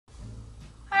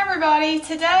everybody,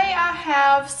 today I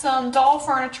have some doll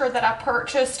furniture that I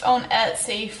purchased on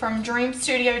Etsy from Dream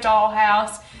Studio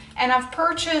Dollhouse, and I've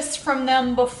purchased from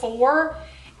them before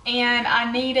and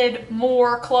I needed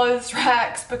more clothes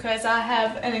racks because I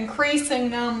have an increasing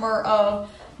number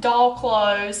of doll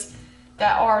clothes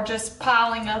that are just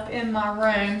piling up in my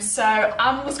room. So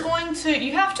I was going to,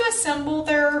 you have to assemble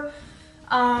their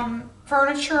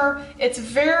furniture. It's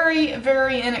very,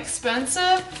 very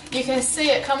inexpensive. You can see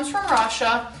it comes from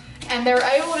Russia and they're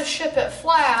able to ship it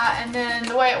flat, and then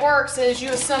the way it works is you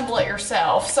assemble it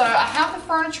yourself. So I have the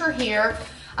furniture here.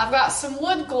 I've got some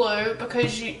wood glue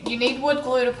because you need wood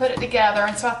glue to put it together,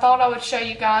 and so I thought I would show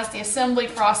you guys the assembly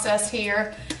process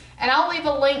here. And I'll leave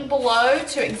a link below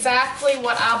to exactly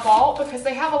what I bought because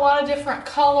they have a lot of different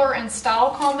color and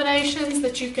style combinations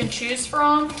that you can choose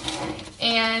from.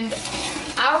 And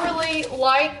I really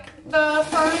like the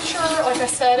furniture. Like I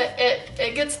said,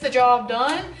 it gets the job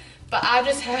done, but I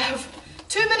just have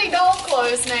too many doll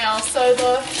clothes now. So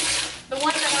the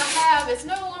one that I have is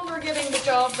no longer getting the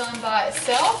job done by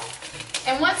itself.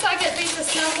 And once I get these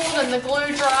assembled and the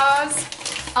glue dries,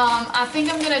 I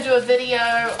think I'm going to do a video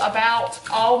about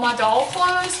all my doll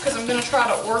clothes because I'm going to try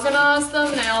to organize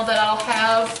them now that I'll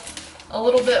have a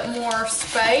little bit more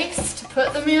space to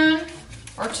put them in,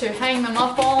 or to hang them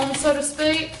up on, so to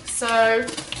speak. So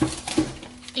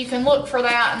you can look for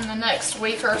that in the next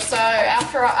week or so,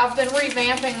 after I've been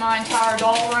revamping my entire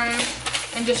doll room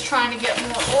and just trying to get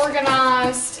more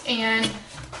organized and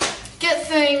get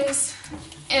things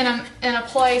in a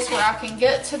place where I can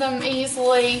get to them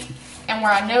easily and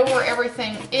where I know where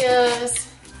everything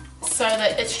is, so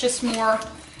that it's just more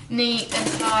neat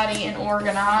and tidy and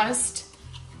organized.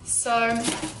 So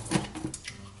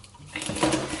here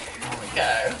we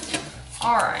go.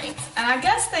 Alright, and I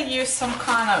guess they use some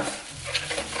kind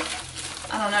of,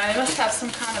 I don't know, they must have some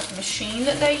kind of machine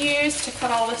that they use to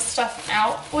cut all this stuff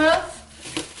out with.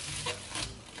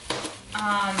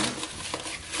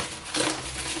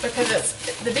 Because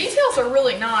the details are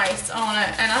really nice on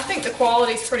it, and I think the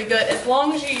quality is pretty good as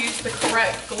long as you use the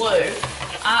correct glue.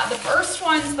 The first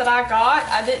ones that I got,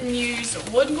 I didn't use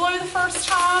wood glue the first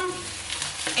time,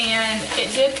 and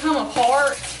it did come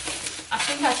apart. I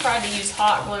think I tried to use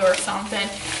hot glue or something.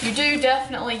 You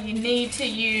need to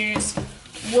use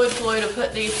wood glue to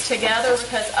put these together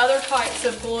because other types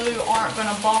of glue aren't going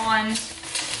to bond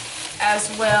as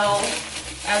well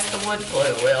as the wood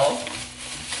glue will.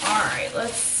 Alright,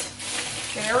 let's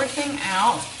get everything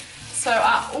out. So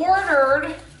I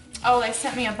ordered, oh, they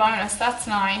sent me a bonus, that's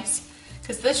nice,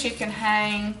 because this you can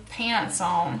hang pants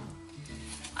on.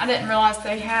 I didn't realize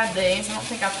they had these. I don't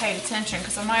think I paid attention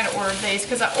because I might have ordered these,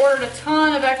 because I ordered a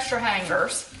ton of extra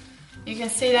hangers. You can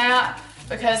see that,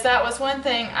 because that was one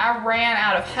thing, I ran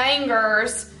out of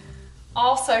hangers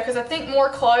also, because I think more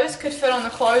clothes could fit on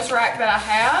the clothes rack that I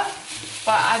have,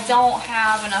 but I don't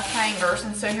have enough hangers,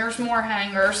 and so here's more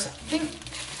hangers.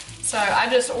 So I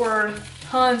just ordered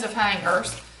tons of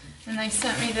hangers, and they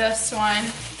sent me this one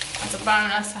as a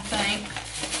bonus, I think.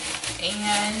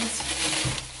 And let's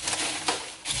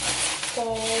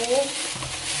pull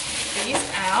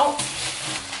these out.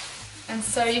 And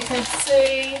so you can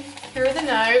see, here's the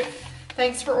note.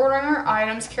 Thanks for ordering our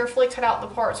items. Carefully cut out the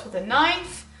parts with a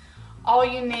knife. All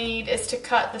you need is to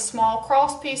cut the small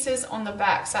cross pieces on the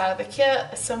back side of the kit.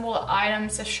 Assemble the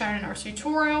items as shown in our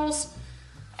tutorials.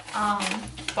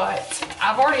 But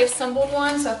I've already assembled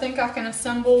one, so I think I can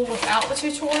assemble without the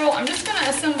tutorial. I'm just going to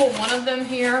assemble one of them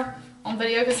here on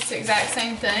video because it's the exact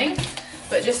same thing.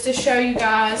 But just to show you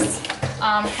guys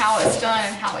how it's done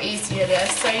and how easy it is.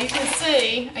 So you can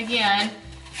see, again,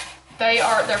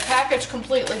 they're packaged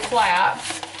completely flat.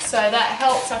 So that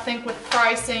helps, I think, with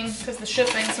pricing because the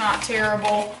shipping's not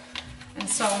terrible, and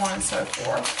so on and so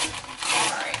forth.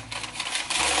 Alright.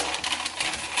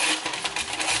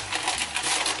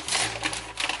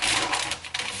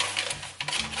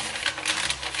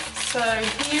 So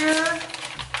here,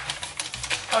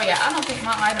 oh yeah, I don't think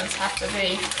my items have to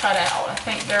be cut out. I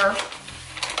think they're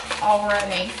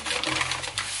already,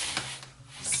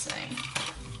 let's see.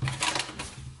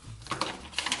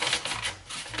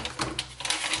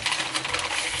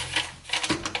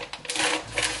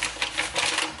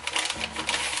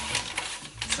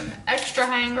 Extra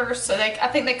hangers, so I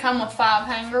think they come with 5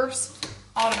 hangers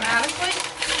automatically,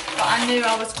 but I knew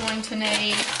I was going to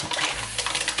need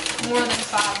more than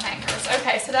 5 hangers.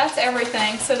 Okay, so that's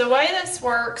everything. So the way this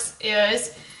works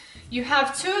is you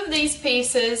have 2 of these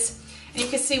pieces, and you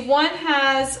can see one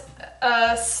has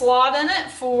a slot in it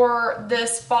for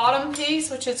this bottom piece,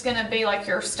 which is going to be like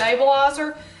your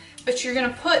stabilizer, but you're going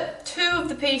to put 2 of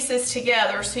the pieces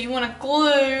together. So you want to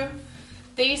glue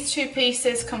these two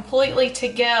pieces completely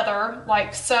together,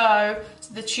 like so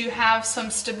that you have some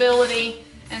stability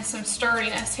and some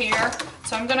sturdiness here.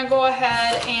 So I'm gonna go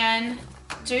ahead and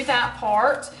do that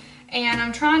part. And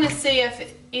I'm trying to see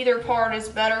if either part is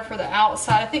better for the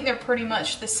outside. I think they're pretty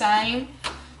much the same.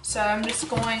 So I'm just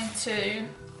going to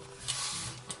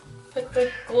put the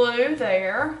glue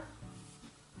there.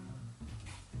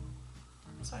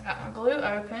 So I got my glue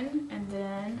open, and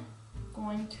then I'm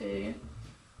going to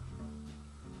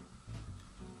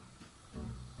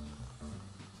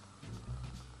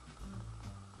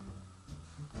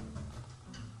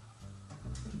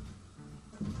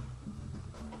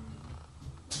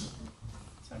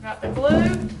got the glue,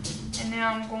 and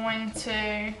now I'm going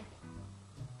to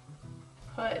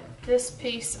put this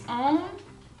piece on,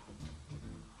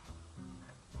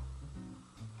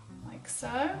 like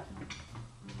so.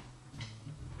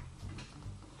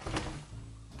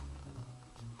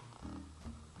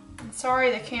 I'm sorry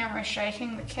the camera's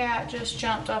shaking. The cat just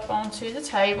jumped up onto the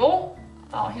table.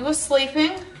 Thought he was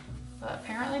sleeping, but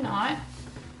apparently not.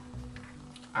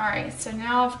 Alright, so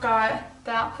now I've got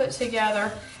that put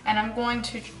together, and I'm going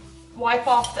to wipe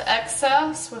off the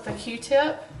excess with a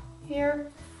Q-tip here.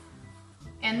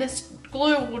 And this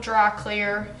glue will dry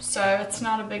clear, so it's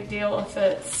not a big deal if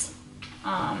it's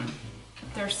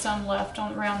there's some left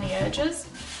on around the edges.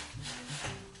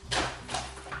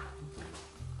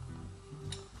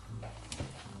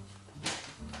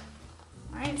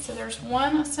 Alright, so there's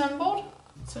one assembled.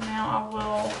 So now I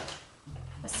will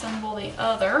assemble the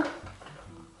other.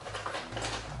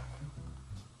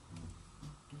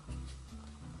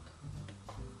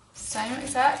 Same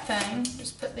exact thing,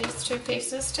 just put these two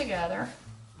pieces together.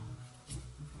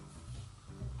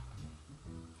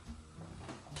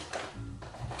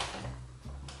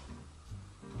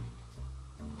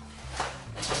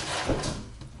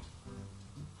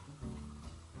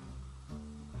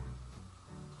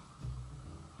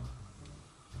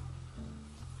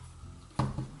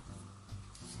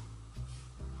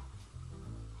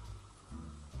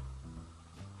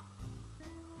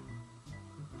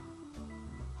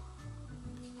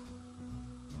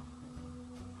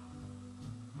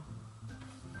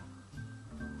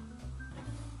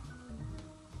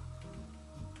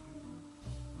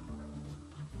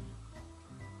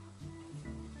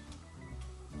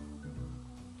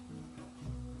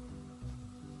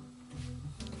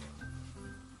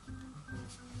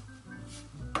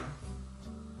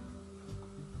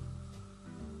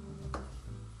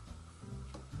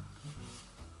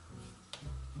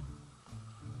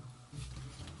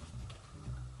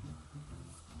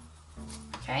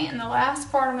 Okay, and the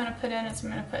last part I'm going to put in is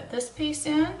I'm going to put this piece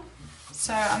in.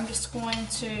 So I'm just going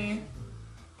to,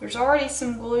 there's already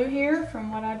some glue here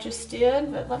from what I just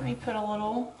did, but let me put a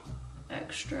little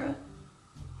extra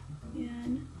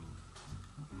in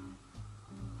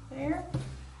there.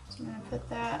 So I'm going to put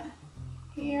that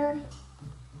here.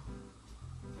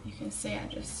 You can see I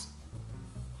just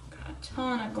got a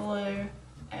ton of glue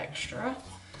extra.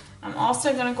 I'm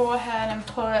also going to go ahead and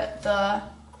put the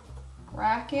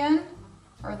rack in,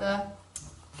 or the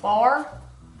bar,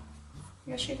 I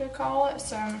guess you could call it.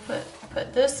 So I'm going to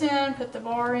put this in, put the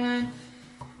bar in, and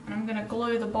I'm going to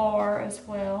glue the bar as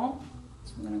well.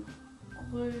 So I'm going to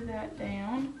glue that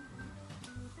down.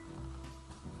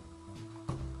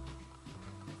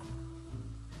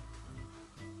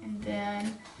 And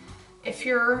then if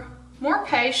you're more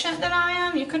patient than I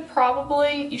am, you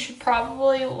should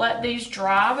probably let these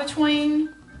dry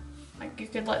between, like you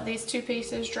could let these two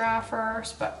pieces dry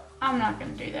first, but I'm not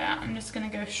going to do that. I'm just going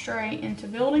to go straight into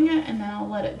building it, and then I'll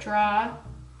let it dry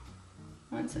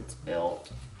once it's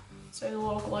built. So the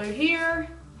little glue here,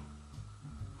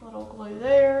 little glue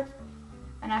there,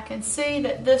 and I can see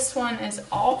that this one is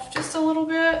off just a little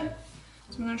bit.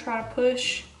 So I'm going to try to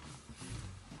push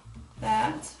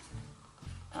that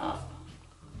up.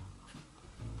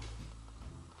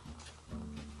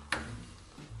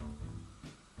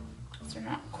 So they're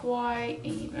not quite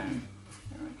even.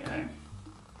 There we go.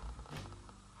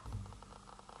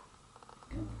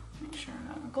 Make sure I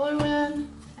got my glue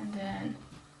in, and then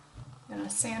I'm going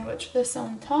to sandwich this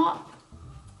on top.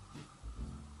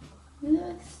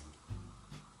 This.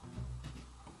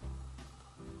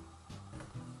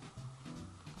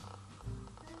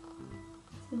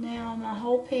 So now my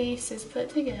whole piece is put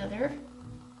together.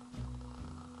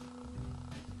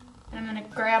 And I'm going to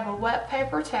grab a wet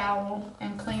paper towel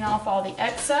and clean off all the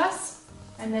excess,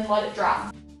 and then let it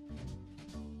dry.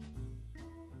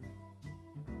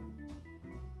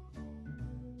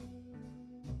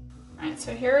 Alright,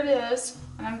 so here it is,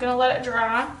 and I'm going to let it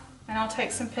dry, and I'll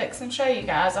take some pics and show you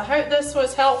guys. I hope this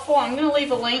was helpful. I'm going to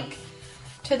leave a link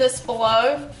to this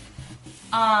below.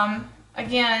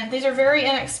 Again, these are very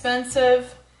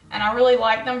inexpensive, and I really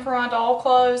like them for my doll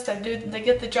clothes. They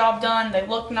get the job done. They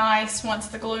look nice once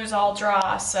the glue's all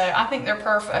dry, so I think they're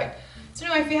perfect. So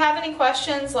anyway, if you have any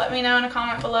questions, let me know in a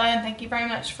comment below, and thank you very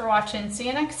much for watching. See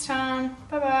you next time.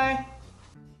 Bye-bye.